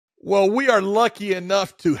Well, we are lucky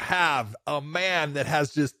enough to have a man that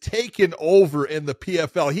has just taken over in the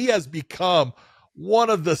PFL. He has become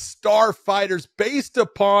one of the star fighters based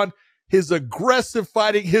upon his aggressive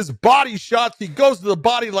fighting, his body shots. He goes to the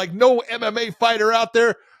body like no MMA fighter out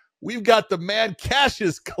there. We've got the man,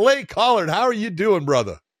 Cassius Clay Collard. How are you doing,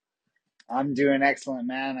 brother? I'm doing excellent,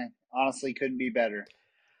 man. I honestly couldn't be better.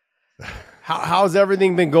 How's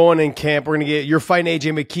everything been going in camp? You're fighting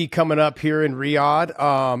AJ McKee coming up here in Riyadh.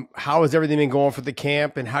 How has everything been going for the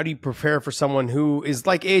camp, and how do you prepare for someone who is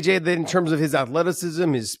like AJ in terms of his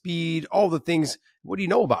athleticism, his speed, all the things? What do you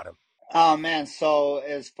know about him? Oh man, so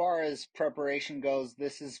as far as preparation goes,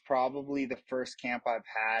 this is probably the first camp I've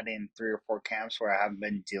had in 3 or 4 camps where I haven't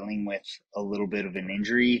been dealing with a little bit of an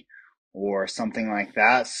injury or something like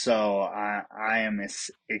that. So I am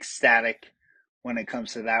ecstatic when it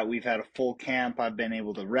comes to that. We've had a full camp. I've been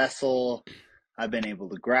able to wrestle. I've been able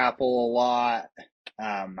to grapple a lot.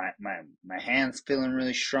 My hands feeling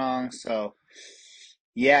really strong. So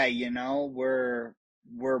yeah, we're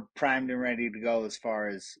primed and ready to go as far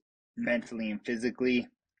as mentally and physically.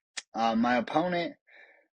 My opponent,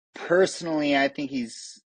 personally, I think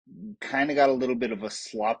he's kind of got a little bit of a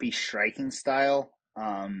sloppy striking style.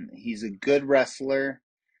 He's a good wrestler.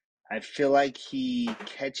 I feel like he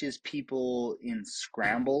catches people in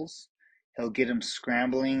scrambles. He'll get him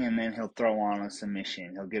scrambling and then he'll throw on a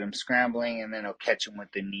submission. He'll get him scrambling and then he'll catch him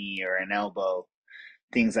with the knee or an elbow,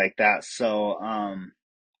 things like that. So,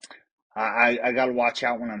 I got to watch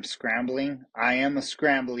out when I'm scrambling. I am a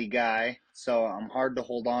scrambly guy, so I'm hard to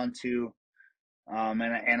hold on to.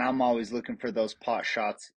 And I'm always looking for those pot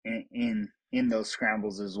shots in those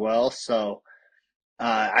scrambles as well. So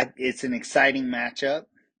it's an exciting matchup.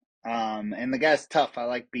 And the guy's tough. I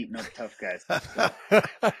like beating up tough guys. So.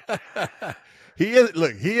 He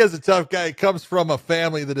is a tough guy. He comes from a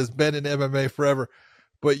family that has been in MMA forever.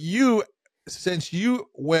 But since you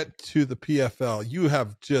went to the PFL, you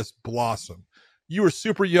have just blossomed. You were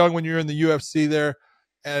super young when you were in the UFC there,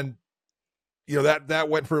 and that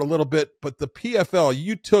went for a little bit. But the PFL,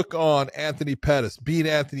 you took on Anthony Pettis, beat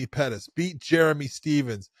Jeremy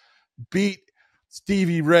Stevens, beat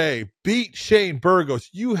Stevie Ray, beat Shane Burgos.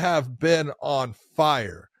 You have been on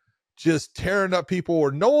fire, just tearing up people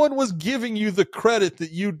where no one was giving you the credit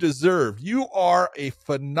that you deserve. You are a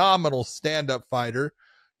phenomenal stand-up fighter.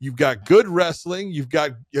 You've got good wrestling. You've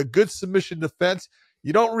got a good submission defense.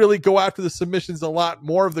 You don't really go after the submissions a lot,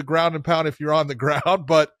 more of the ground and pound if you're on the ground,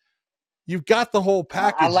 but you've got the whole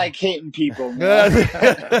package. I like hitting people.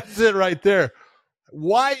 That's it right there.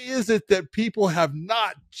 Why is it that people have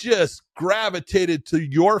not just gravitated to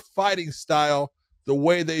your fighting style the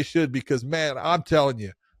way they should? Because, man, I'm telling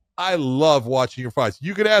you, I love watching your fights.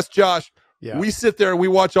 You can ask Josh. Yeah. We sit there and we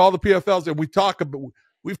watch all the PFLs and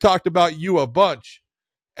we've talked about you a bunch.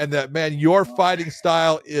 And that, man, your fighting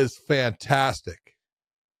style is fantastic.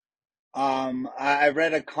 I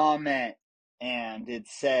read a comment and it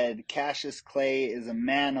said, Cassius Clay is a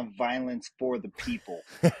man of violence for the people.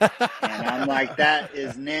 And I'm like, that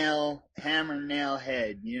is hammer, nail,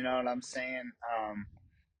 head. You know what I'm saying?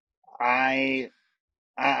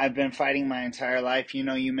 I've been fighting my entire life.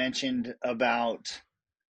 You mentioned about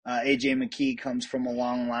AJ McKee comes from a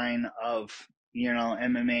long line of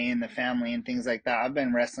MMA in the family and things like that. I've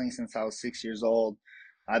been wrestling since I was 6 years old.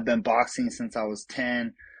 I've been boxing since I was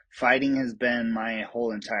 10. Fighting has been my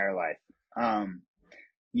whole entire life.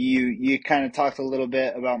 You kind of talked a little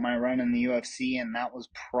bit about my run in the UFC, and that was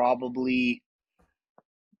probably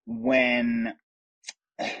when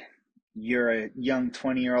you're a young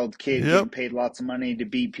 20-year-old kid getting paid lots of money to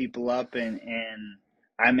beat people up, and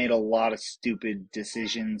I made a lot of stupid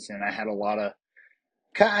decisions, and I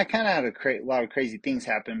kind of had a lot of crazy things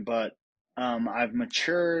happen, but I've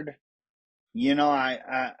matured.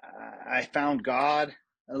 I found God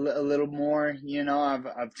a little more.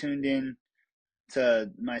 I've tuned in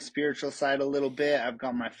to my spiritual side a little bit. I've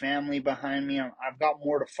got my family behind me. I've got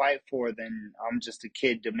more to fight for than I'm just a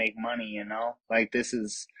kid to make money. Like this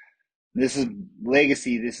is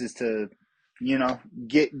legacy. This is to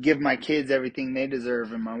give my kids everything they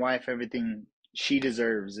deserve and my wife everything she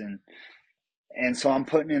deserves, and so I'm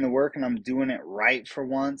putting in the work and I'm doing it right for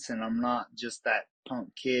once, and I'm not just that punk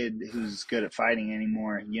kid who's good at fighting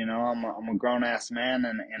anymore. I'm a grown ass man,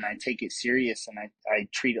 and I take it serious, and I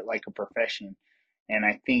treat it like a profession. And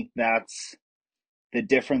I think that's the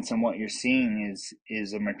difference in what you're seeing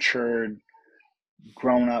is a matured,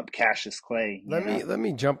 grown up Cassius Clay. Let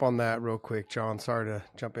me jump on that real quick, John. Sorry to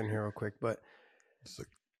jump in here real quick, but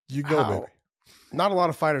you go, baby. Not a lot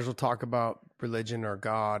of fighters will talk about religion or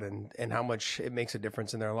God and how much it makes a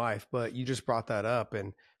difference in their life, but you just brought that up.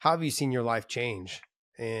 And how have you seen your life change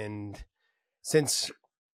and since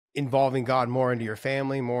involving God more into your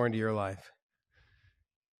family, more into your life?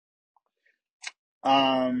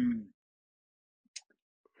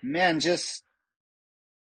 Man, just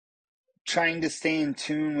trying to stay in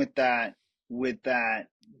tune with that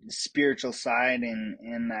spiritual side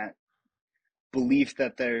and that belief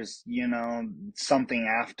that there's, something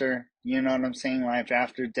after, you know what I'm saying? Life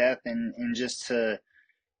after death, and just to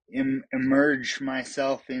emerge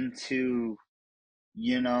myself into,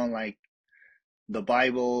 like the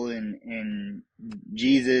Bible and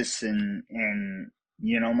Jesus and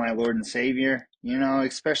my Lord and Savior,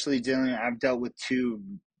 especially I've dealt with 2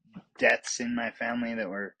 deaths in my family that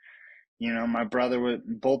were,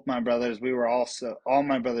 both my brothers, all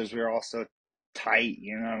my brothers, we were also tight,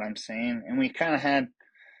 you know what I'm saying? And we kind of had,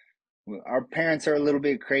 our parents are a little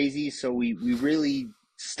bit crazy, so we really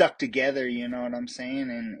stuck together, you know what I'm saying?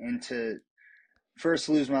 And to first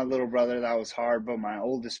lose my little brother, that was hard, but my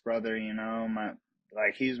oldest brother, he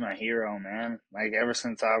was my hero, man. Like ever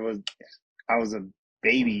since I was a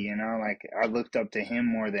baby, like I looked up to him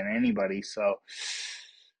more than anybody. So,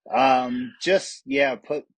 just, yeah,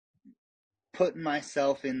 putting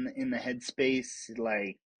myself in the headspace,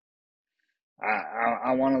 like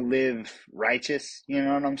I want to live righteous, you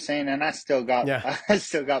know what I'm saying? And I still got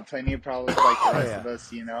plenty of problems like the rest of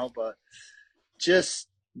us, but just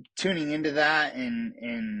tuning into that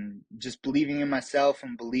and just believing in myself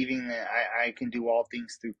and believing that I can do all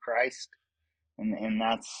things through Christ. And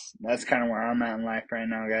that's kind of where I'm at in life right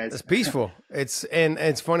now, guys. It's peaceful. It's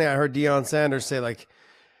funny. I heard Deion Sanders say, like,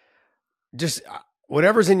 just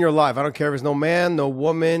whatever's in your life, I don't care if it's no man, no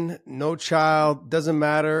woman, no child, doesn't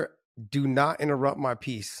matter. Do not interrupt my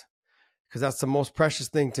peace, because that's the most precious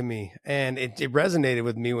thing to me. And it resonated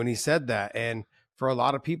with me when he said that. And for a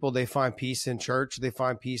lot of people, they find peace in church. They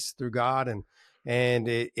find peace through God, and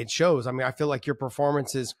it shows. I mean, I feel like your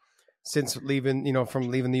performances since leaving, from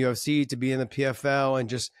leaving the UFC to be in the PFL and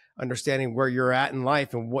just understanding where you're at in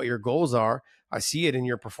life and what your goals are, I see it in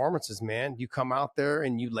your performances, man. You come out there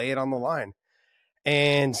and you lay it on the line.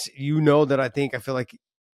 And that I feel like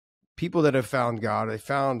people that have found God, they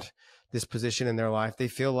found this position in their life, they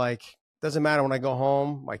feel like it doesn't matter when I go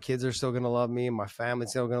home, my kids are still going to love me, my family's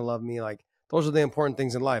still going to love me. Like, those are the important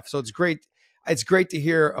things in life. So it's great. It's great to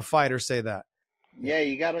hear a fighter say that. Yeah,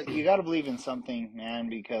 you gotta believe in something, man,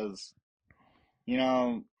 because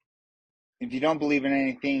if you don't believe in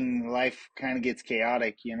anything, life kind of gets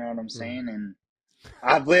chaotic. You know what I'm saying? And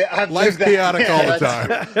I've life's lived chaotic all the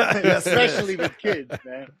time, especially with kids,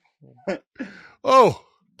 man.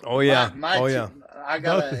 Oh yeah.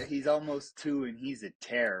 He's almost 2 and he's a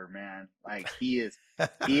terror, man. Like he is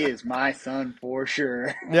my son for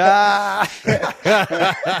sure. Yeah.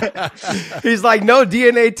 He's like, no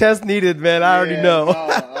DNA test needed, man. I already know.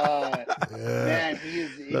 Man,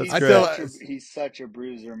 he's such a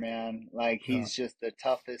bruiser, man. Like he's just the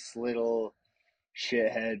toughest little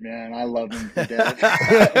shithead, man. I love him to death.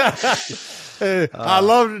 I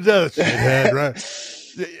love him to death, shithead, right?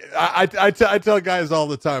 I tell guys all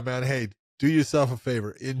the time, man, hey, do yourself a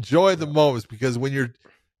favor. Enjoy the moments, because when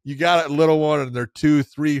you got a little one and they're 2,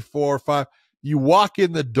 3, 4, 5, you walk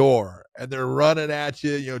in the door and they're running at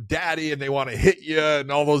you, daddy, and they want to hit you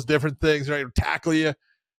and all those different things, right? Tackle you.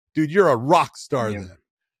 Dude, you're a rock star then.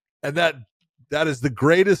 And that is the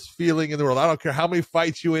greatest feeling in the world. I don't care how many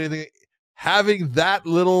fights you, anything, having that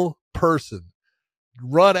little person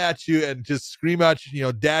run at you and just scream at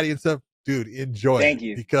you, daddy and stuff. Dude, enjoy it. Thank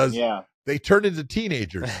you. Because they turn into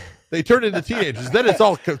teenagers. Then it's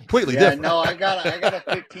all completely different. No, I got a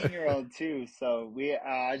 15-year-old too. So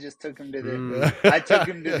I just took him to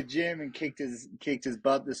the gym and kicked his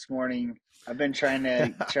butt this morning. I've been trying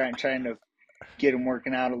to get him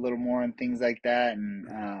working out a little more and things like that. And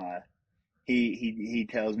he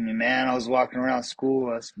tells me, man, I was walking around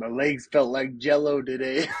school, my legs felt like Jello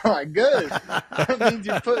today. I'm like, good. That means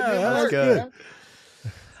you're putting in work. Good.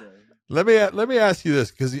 Let me ask you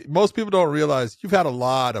this, because most people don't realize you've had a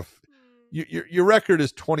lot of your record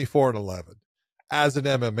is 24-11 as an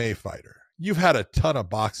MMA fighter. You've had a ton of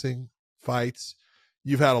boxing fights.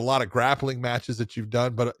 You've had a lot of grappling matches that you've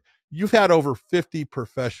done, but you've had over 50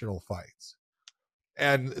 professional fights.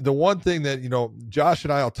 And the one thing that, Josh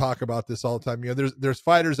and I will talk about this all the time, there's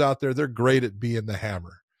fighters out there, they're great at being the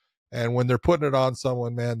hammer. And when they're putting it on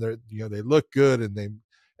someone, man, they look good and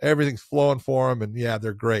everything's flowing for them, and yeah,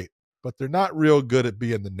 they're great. But they're not real good at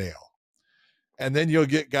being the nail. And then you'll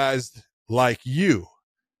get guys like you.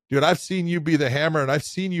 Dude, I've seen you be the hammer and I've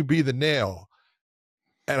seen you be the nail.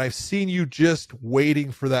 And I've seen you just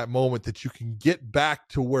waiting for that moment that you can get back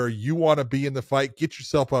to where you want to be in the fight, get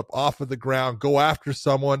yourself up off of the ground, go after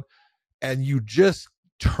someone, and you just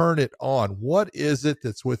turn it on? What is it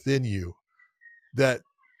that's within you that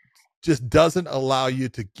just doesn't allow you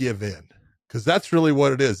to give in? Because that's really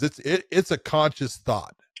what it is. It's a conscious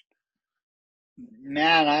thought.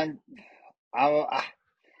 Man, I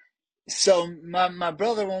so my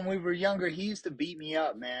brother, when we were younger, he used to beat me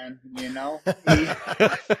up, man.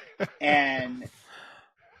 And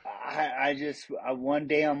I just one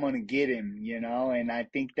day I'm gonna get him, and I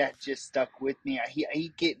think that just stuck with me.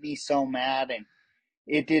 He'd get me so mad, and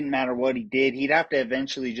it didn't matter what he did. He'd have to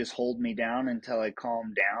eventually just hold me down until I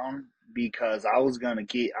calmed down, because I'm gonna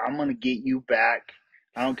get you back.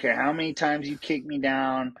 I don't care how many times you kick me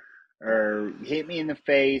down or hit me in the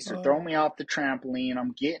face or throw me off the trampoline.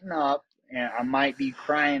 I'm getting up, and I might be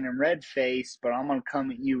crying and red faced, but I'm gonna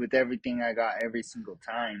come at you with everything I got every single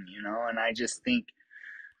time, and I just think,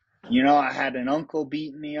 I had an uncle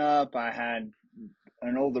beating me up. I had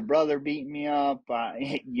an older brother beating me up.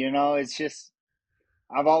 It's just,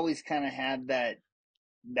 I've always kind of had that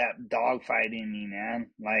dogfight in me,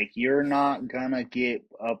 man. Like, you're not gonna get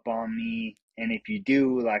up on me, and if you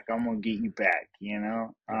do, like, I'm gonna get you back.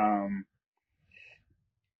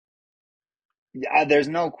 There's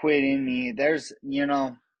no quit in me. There's,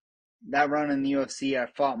 that run in the UFC, I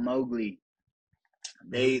fought Mowgli.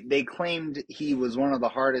 They claimed he was one of the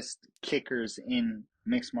hardest kickers in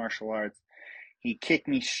mixed martial arts. He kicked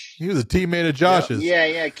me. He was a teammate of Josh's.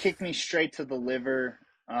 Yeah, kicked me straight to the liver.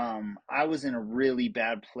 I was in a really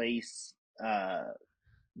bad place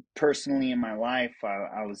personally in my life.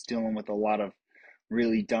 I was dealing with a lot of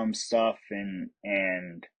really dumb stuff, and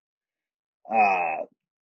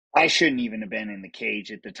I shouldn't even have been in the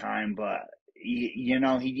cage at the time, but he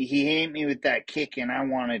hit me with that kick, and I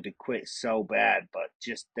wanted to quit so bad, but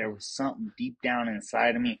just there was something deep down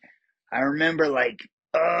inside of me. I remember, like,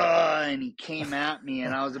 and he came at me,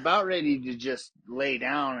 and I was about ready to just lay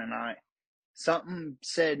down, and something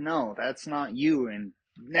said, no, that's not you. And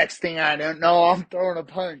next thing I don't know, I'm throwing a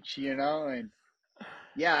punch, and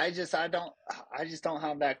yeah, I just don't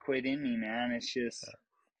have that quit in me, man. It's just,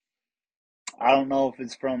 I don't know if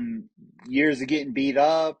it's from years of getting beat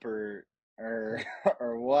up or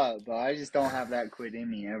or what, but I just don't have that quit in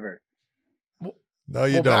me ever. No,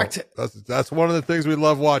 you don't. That's one of the things we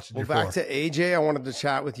love watching. Well, back to AJ, I wanted to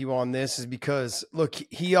chat with you on this is because, look,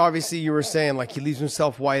 he obviously, you were saying, like, he leaves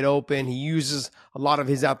himself wide open. He uses a lot of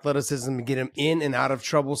his athleticism to get him in and out of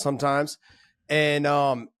trouble sometimes. And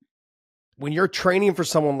when you're training for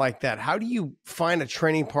someone like that, how do you find a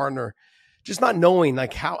training partner, just not knowing,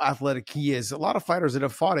 like, how athletic he is? A lot of fighters that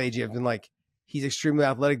have fought AJ have been like, he's extremely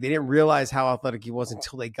athletic. They didn't realize how athletic he was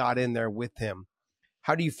until they got in there with him.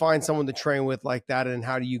 How do you find someone to train with like that, and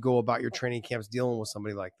how do you go about your training camps dealing with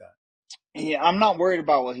somebody like that? Yeah, I'm not worried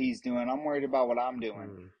about what he's doing. I'm worried about what I'm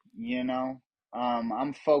doing.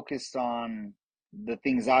 I'm focused on the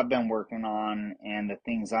things I've been working on and the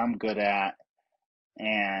things I'm good at,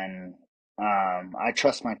 and I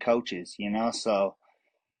trust my coaches. So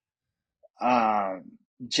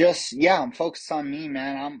I'm focused on me,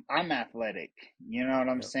 man. I'm athletic. You know what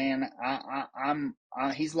I'm saying?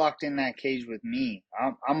 He's locked in that cage with me.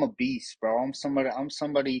 I'm a beast, bro. I'm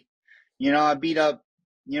somebody. I beat up.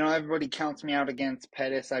 Everybody counts me out against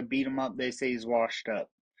Pettis. I beat him up. They say he's washed up.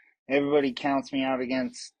 Everybody counts me out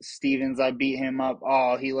against Stevens. I beat him up.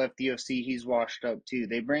 Oh, he left the UFC. He's washed up too.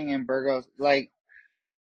 They bring in Burgos. Like,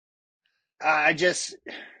 I just.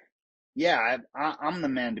 Yeah, I'm the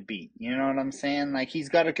man to beat. You know what I'm saying? Like, he's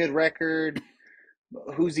got a good record.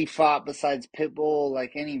 Who's he fought besides Pitbull?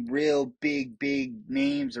 Like, any real big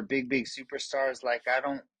names or big superstars? Like,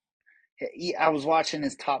 I was watching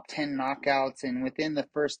his top 10 knockouts, and within the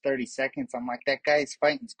first 30 seconds, I'm like, that guy's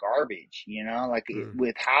fighting's garbage, like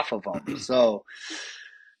with half of them. So,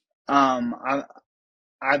 I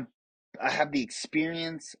have the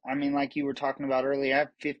experience. I mean, like you were talking about earlier, I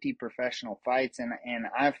have 50 professional fights, and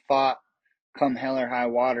I've fought come hell or high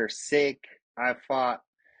water sick. I've fought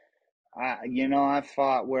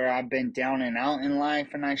where I've been down and out in life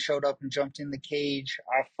and I showed up and jumped in the cage.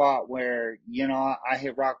 I fought where, I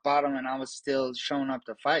hit rock bottom and I was still showing up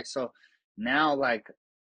to fight. So now, like,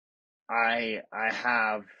 I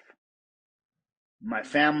have my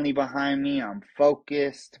family behind me. I'm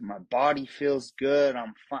focused. My body feels good.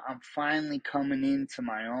 I'm finally coming into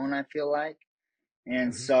my own, I feel like.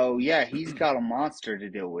 And so, yeah, he's got a monster to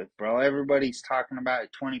deal with, bro. Everybody's talking about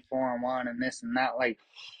 24-1 and this and that. Like,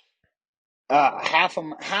 half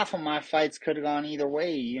of my fights could have gone either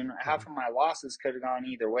way. Half of my losses could have gone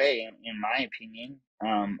either way, in my opinion.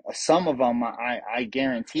 Some of them, I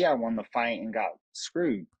guarantee I won the fight and got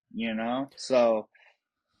screwed. So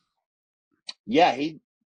yeah,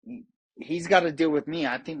 he's got to deal with me.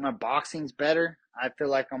 I think my boxing's better. I feel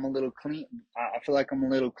like I'm a little clean. I feel like I'm a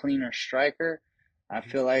little cleaner striker. I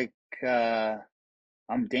feel like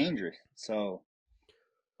I'm dangerous. So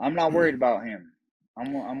I'm not worried about him.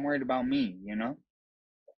 I'm worried about me. You know.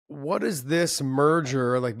 What is this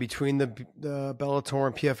merger like between the Bellator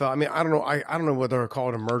and PFL? I mean, I don't know. I don't know whether to call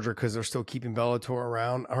it a merger because they're still keeping Bellator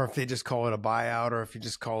around, or if they just call it a buyout, or if you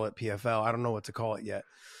just call it PFL. I don't know what to call it yet.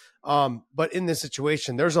 But in this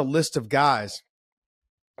situation, there's a list of guys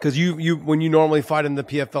because you when you normally fight in the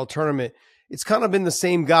PFL tournament, it's kind of been the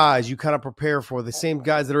same guys you kind of prepare for, the same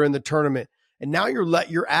guys that are in the tournament. And now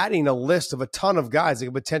you're adding a list of a ton of guys that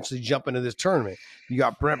could potentially jump into this tournament. You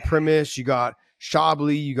got Brent Primus, you got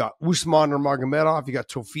Shabli, you got Usman Nurmagomedov, you got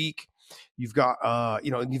Tofik, you've got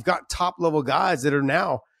you've got top level guys that are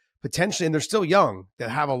now potentially, and they're still young, that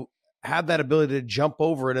have that ability to jump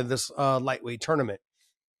over into this lightweight tournament.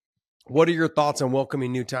 What are your thoughts on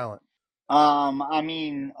welcoming new talent? I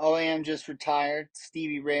mean, OAM just retired.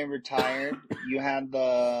 Stevie Ray retired. You had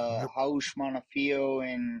the Haush Monafio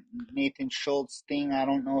and Nathan Schultz thing. I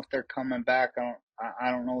don't know if they're coming back.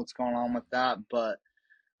 I don't know what's going on with that, but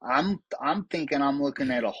I'm thinking I'm looking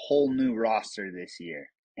at a whole new roster this year,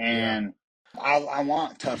 and I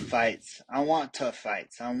want tough fights. I want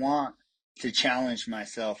to challenge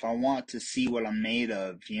myself. I want to see what I'm made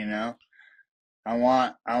of. You know, I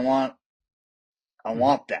want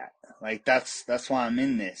that. Like that's why I'm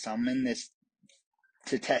in this. I'm in this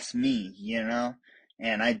to test me, you know?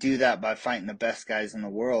 And I do that by fighting the best guys in the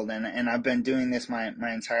world, and I've been doing this my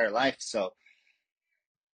entire life. So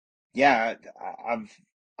yeah,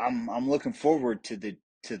 I'm looking forward to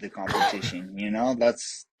the competition, you know?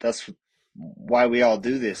 That's why we all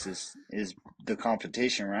do this is the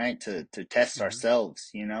competition, right? To test ourselves,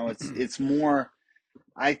 you know? It's more,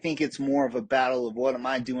 I think it's more of a battle of what am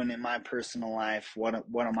I doing in my personal life? What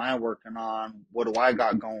am I working on? What do I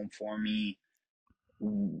got going for me?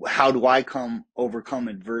 How do I overcome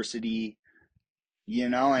adversity? You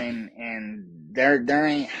know, and there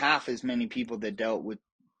ain't half as many people that dealt with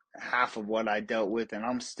half of what I dealt with, and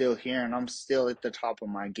I'm still here and I'm still at the top of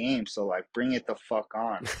my game. So like, bring it the fuck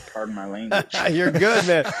on. Pardon my language. You're good,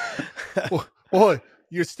 man. Well,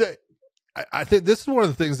 you're still. I think this is one of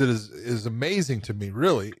the things that is amazing to me,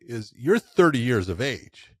 really, is you're 30 years of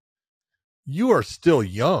age. You are still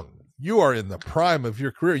young. You are in the prime of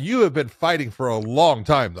your career. You have been fighting for a long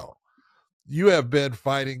time, though. You have been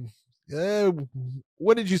fighting.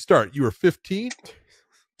 When did you start? You were 15?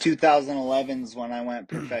 2011 is when I went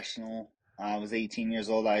professional. I was 18 years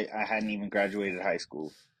old. I hadn't even graduated high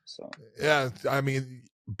school. So yeah, I mean,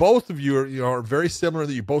 both of you are very similar.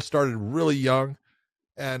 That you both started really young.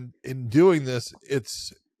 And in doing this,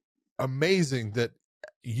 it's amazing that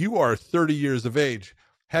you are 30 years of age.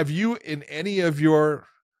 Have you, in any of your,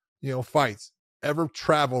 fights, ever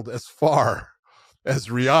traveled as far as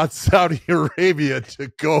Riyadh, Saudi Arabia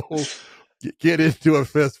to go get into a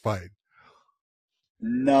fist fight?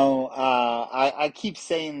 No, I keep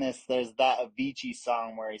saying this. There's that Avicii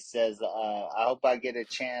song where he says, I hope I get a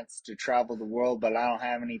chance to travel the world, but I don't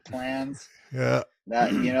have any plans. Yeah.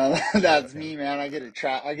 That, that's me, man. I get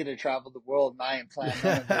to travel the world and I ain't planning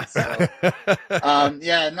none of this. So,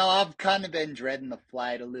 yeah, no, I've kind of been dreading the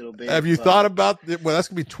flight a little bit. Have you thought about it? Well, that's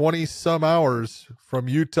going to be 20 some hours from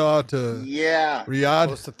Utah to Riyadh.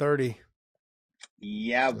 Close to 30.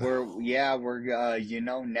 Yeah, we're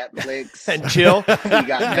Netflix and chill. We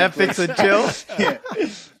got Netflix and chill.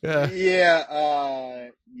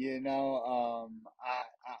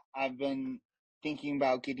 I've been thinking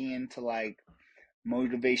about getting into like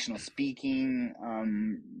motivational speaking.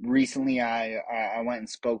 Recently I went and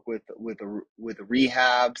spoke with a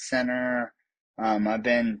rehab center. I've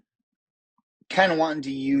been kind of wanting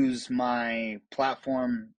to use my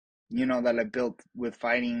platform, that I built with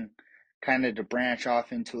fighting, kind of to branch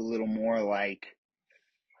off into a little more like,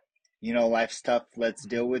 life stuff, let's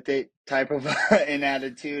deal with it type of an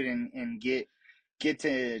attitude, and get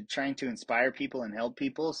to trying to inspire people and help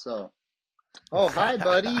people. So, hi,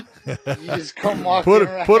 buddy. You just come walking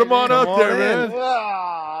put him on up there, man.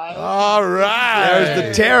 All right. There's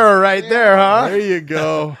the terror right there, huh? There you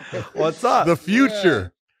go. What's up? The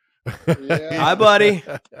future. Yeah. Hi, buddy.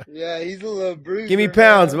 Yeah, he's a little bruiser. Give me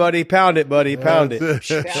pounds, buddy. Pound it, buddy. Pound it.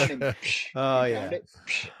 Pound him. Oh, yeah.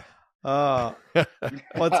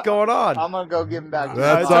 What's going on? I'm going to go give him back.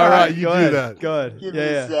 That's all right. You do that. Good. Give me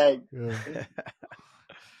a sec.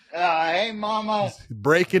 Hey, mama.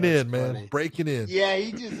 Breaking in, man. Funny. Breaking in. Yeah,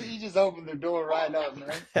 he just opened the door right up,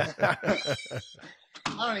 man. I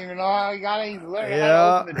don't even know how he got it. He's learning how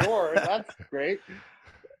to open the door. That's great.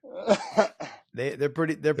 They're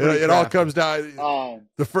pretty. It all comes down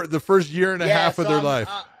the first year and a half of their life.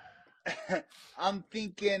 I'm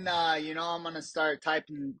thinking, I'm gonna start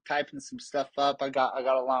typing some stuff up. I got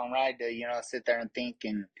a long ride to, sit there and think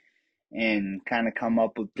and kind of come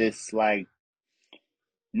up with this like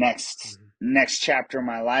next chapter of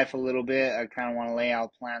my life a little bit. I kind of want to lay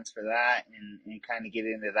out plans for that and kind of get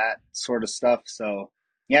into that sort of stuff. So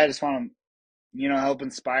yeah, I just want to, help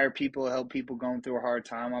inspire people, help people going through a hard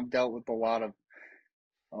time. I've dealt with a lot of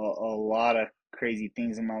crazy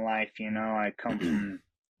things in my life. I come from,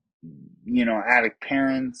 addict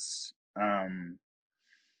parents. I've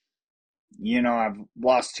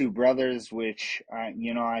lost two brothers, which,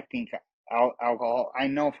 I think alcohol, I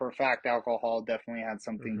know for a fact alcohol definitely had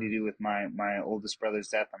something to do with my oldest brother's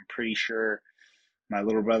death. I'm pretty sure my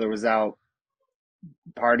little brother was out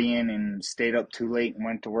partying and stayed up too late and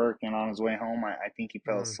went to work, and on his way home, I think he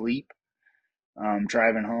fell asleep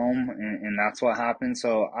driving home, and that's what happened.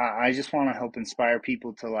 So I just want to help inspire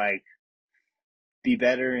people to like be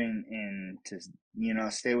better and to,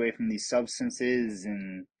 stay away from these substances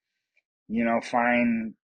and,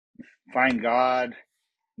 find God,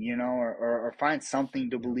 or find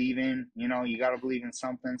something to believe in. You got to believe in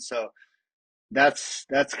something. So that's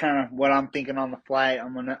kind of what I'm thinking on the flight.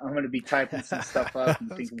 I'm gonna be typing some stuff up and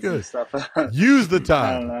thinking some stuff up. Use the time.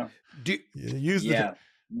 I don't know. Use the time.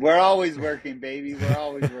 We're always working, baby. We're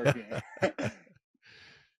always working.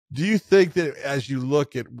 Do you think that as you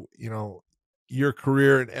look at, your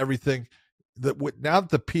career and everything, that now that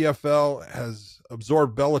the PFL has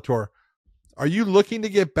absorbed Bellator, are you looking to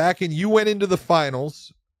get back? And you went into the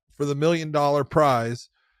finals for the $1 million prize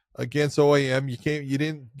against OAM. You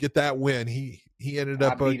didn't get that win. He ended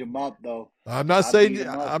up. I beat him up though. I'm not saying you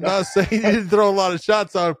didn't throw a lot of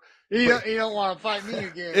shots on him. You don't want to fight me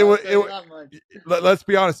again. Let's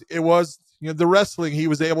be honest. It was, the wrestling, he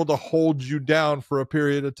was able to hold you down for a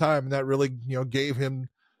period of time, and that really, gave him,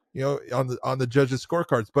 on the judges'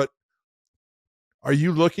 scorecards. But are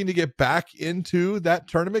you looking to get back into that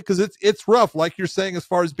tournament? Because it's rough, like you're saying, as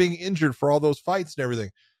far as being injured for all those fights and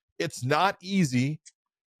everything. It's not easy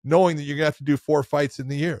knowing that you're gonna have to do 4 fights in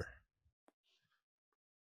the year.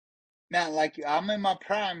 Man, like I'm in my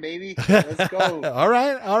prime, baby. Let's go. All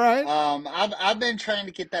right. I've been trying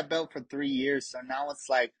to get that belt for 3 years, so now it's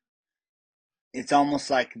like it's almost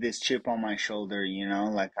like this chip on my shoulder,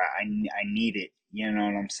 like I need it. You know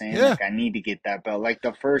what I'm saying? Yeah. Like I need to get that belt. Like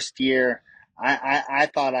the first year, I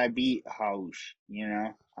thought I beat Hausch.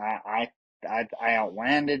 I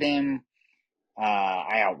outlanded him.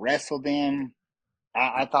 I out wrestled him.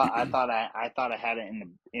 I thought I had it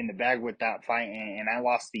in the bag with that fight, and I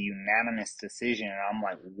lost the unanimous decision. And I'm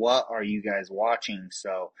like, what are you guys watching?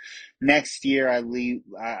 So next year I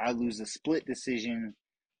lose a split decision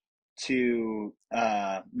to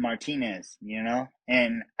Martinez,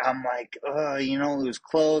 and I'm like, it was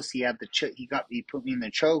close. He had he put me in the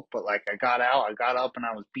choke, but like I got up, and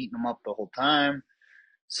I was beating him up the whole time.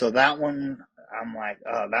 So that one, I'm like,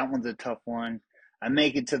 that one's a tough one. I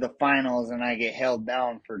make it to the finals and I get held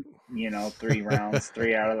down for, 3 rounds,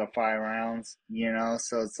 3 out of the 5 rounds,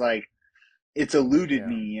 so it's like, it's eluded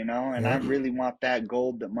me, and I really want that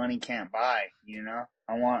gold that money can't buy,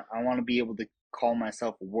 I want to be able to call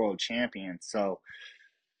myself a world champion. So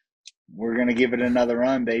we're going to give it another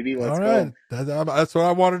run, baby. Let's go. That's what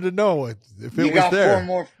I wanted to know. If it you was got there.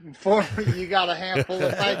 You got a handful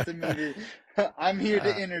of fights in me. I'm here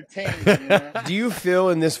to entertain. Do you feel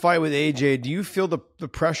in this fight with AJ, do you feel the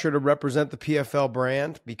pressure to represent the PFL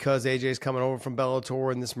brand because AJ's coming over from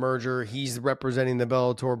Bellator in this merger? He's representing the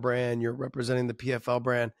Bellator brand. You're representing the PFL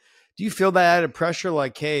brand. Do you feel that added pressure?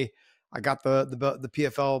 Like, hey, I got the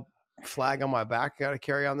PFL flag on my back. I got to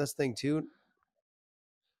carry on this thing too.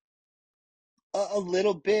 A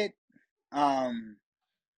little bit.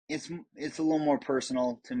 It's a little more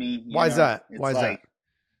personal to me. Why is that? Why is that?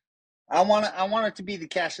 I want it to be the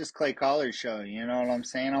Cassius Clay Collard show. You know what I'm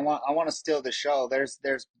saying? I want to steal the show. There's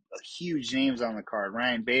huge names on the card.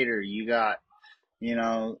 Ryan Bader. You got,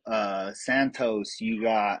 Santos. You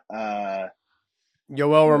got Yoel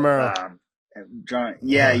Romero.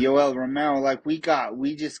 Yoel Romero. Like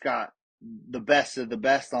we just got the best of the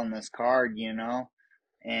best on this card.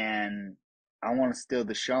 And I want to steal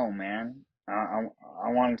the show, man. I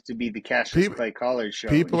want it to be the Cassius Clay Collard show.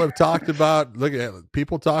 People have talked about, look at it,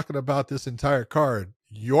 people talking about this entire card.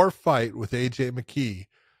 Your fight with AJ McKee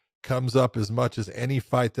comes up as much as any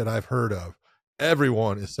fight that I've heard of.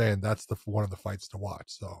 Everyone is saying that's one of the fights to watch.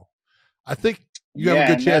 So I think you have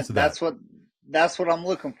a good chance of that. That's what I'm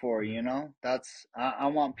looking for. That's I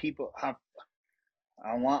want people. I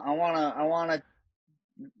want to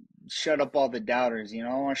shut up all the doubters, I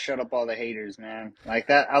want to shut up all the haters, man. Like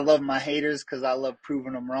that. I love my haters because I love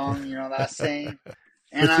proving them wrong. That saying.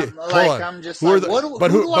 And I'm hold like, on. I'm just Who are like, the- what do,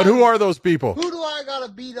 but who, do who I, are those people? who do I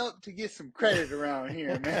gotta beat up to get some credit around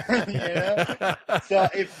here, man? You know? So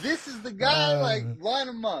if this is the guy, like, line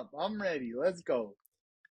him up. I'm ready. Let's go.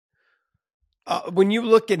 When you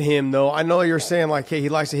look at him, though, I know you're saying like, hey, he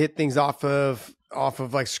likes to hit things off of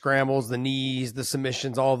like scrambles, the knees, the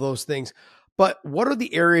submissions, all of those things. But what are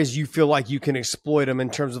the areas you feel like you can exploit him in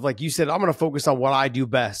terms of, like you said, I'm going to focus on what I do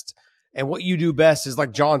best. And what you do best is,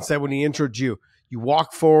 like John said when he introed you, you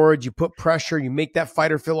walk forward, you put pressure, you make that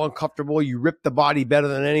fighter feel uncomfortable, you rip the body better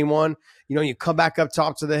than anyone. You know, you come back up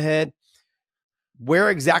top to the head. Where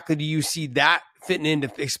exactly do you see that fitting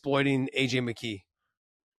into exploiting AJ McKee?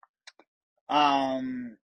 I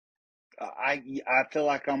feel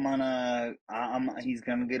like he's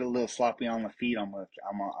gonna get a little sloppy on the feet. I'm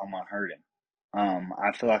gonna hurt him.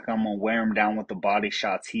 I feel like I'm gonna wear him down with the body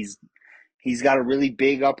shots. He's got a really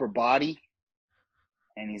big upper body,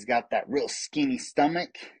 and he's got that real skinny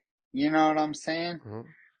stomach. You know what I'm saying? Mm-hmm.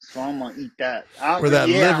 So I'm gonna eat that. Where that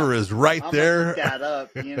liver is right I'm there. gonna eat that up.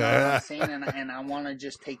 You know what I'm saying? And I want to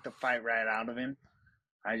just take the fight right out of him.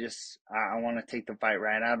 I want to take the fight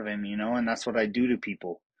right out of him, you know, and that's what I do to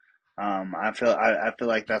people. I feel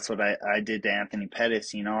like that's what I did to Anthony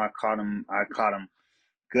Pettis. You know, I caught him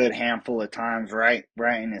good handful of times right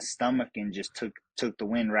in his stomach and just took the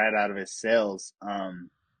wind right out of his sails.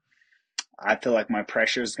 I feel like my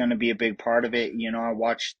pressure is going to be a big part of it. You know, I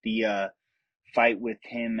watched the fight with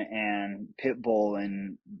him and Pitbull,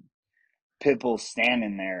 and Pitbull's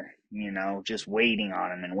standing there, you know, just waiting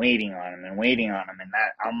on him and waiting on him and waiting on him. And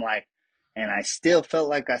that I'm like, and I still felt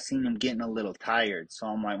like I seen him getting a little tired. So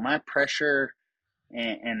I'm like, my pressure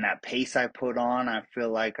and that pace I put on, I feel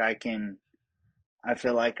like I can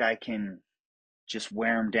just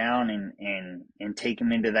wear him down and take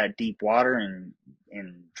him into that deep water and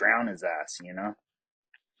drown his ass, you know?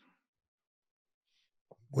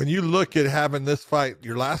 When you look at having this fight,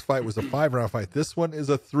 your last fight was a 5-round fight. This one is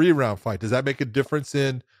a 3-round fight. Does that make a difference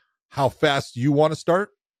in how fast you want to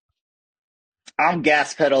start? I'm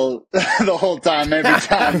gas pedal the whole time, every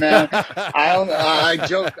time, man. I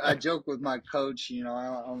joke with my coach, you know,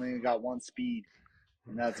 I only got one speed,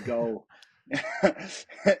 and that's go.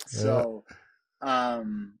 So,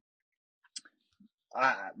 my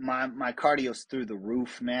cardio's through the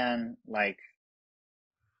roof, man. Like,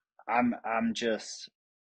 I'm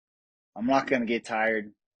not gonna get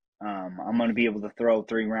tired. I'm gonna be able to throw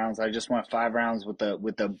 3 rounds. I just went 5 rounds with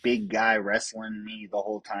the big guy wrestling me the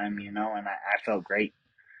whole time, you know, and I felt great.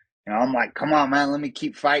 You know, I'm like, come on, man, let me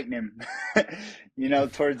keep fighting him. You know,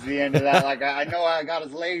 towards the end of that, like, I know I got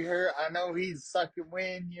his leg hurt. I know he's sucking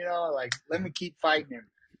wind, you know, like, let me keep fighting him.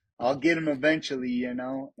 I'll get him eventually, you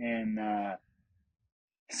know, and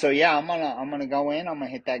so yeah, I'm gonna go in. I'm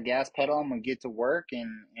gonna hit that gas pedal. I'm gonna get to work, and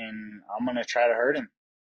I'm gonna try to hurt him.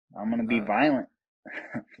 I'm gonna be violent.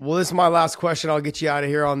 Well, this is my last question. I'll get you out of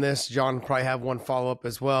here on this. John will probably have one follow-up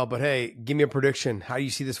as well. But hey, give me a prediction. How do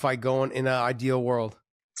you see this fight going in an ideal world?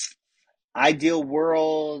 Ideal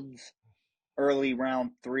world, early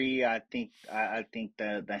round 3. I think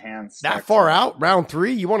the hands that far out, round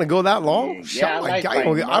 3. You want to go that long? Yeah,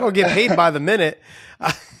 I don't get paid by the minute.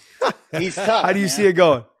 He's tough. How do you see it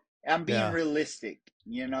going? I'm being realistic.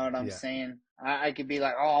 You know what I'm saying? I could be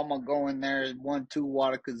like, oh, I'm gonna go in there 1-2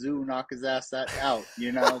 water kazoo, knock his ass out.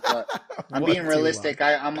 You know, but I'm being realistic.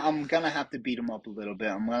 I'm gonna have to beat him up a little bit.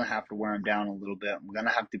 I'm gonna have to wear him down a little bit. I'm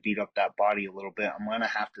gonna have to beat up that body a little bit. I'm gonna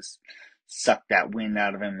have to suck that wind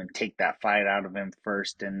out of him and take that fight out of him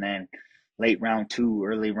first, and then late round 2,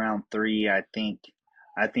 early round 3. I think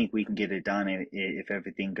we can get it done if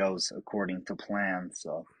everything goes according to plan.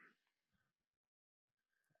 So.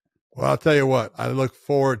 Well, I'll tell you what, I look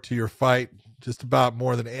forward to your fight just about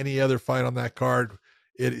more than any other fight on that card.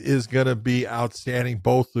 It is going to be outstanding.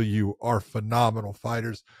 Both of you are phenomenal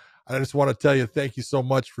fighters. I just want to tell you, thank you so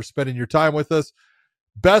much for spending your time with us.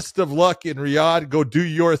 Best of luck in Riyadh. Go do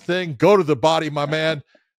your thing. Go to the body, my man.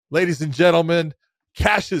 Ladies and gentlemen,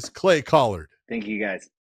 Cassius Clay Collard. Thank you, guys.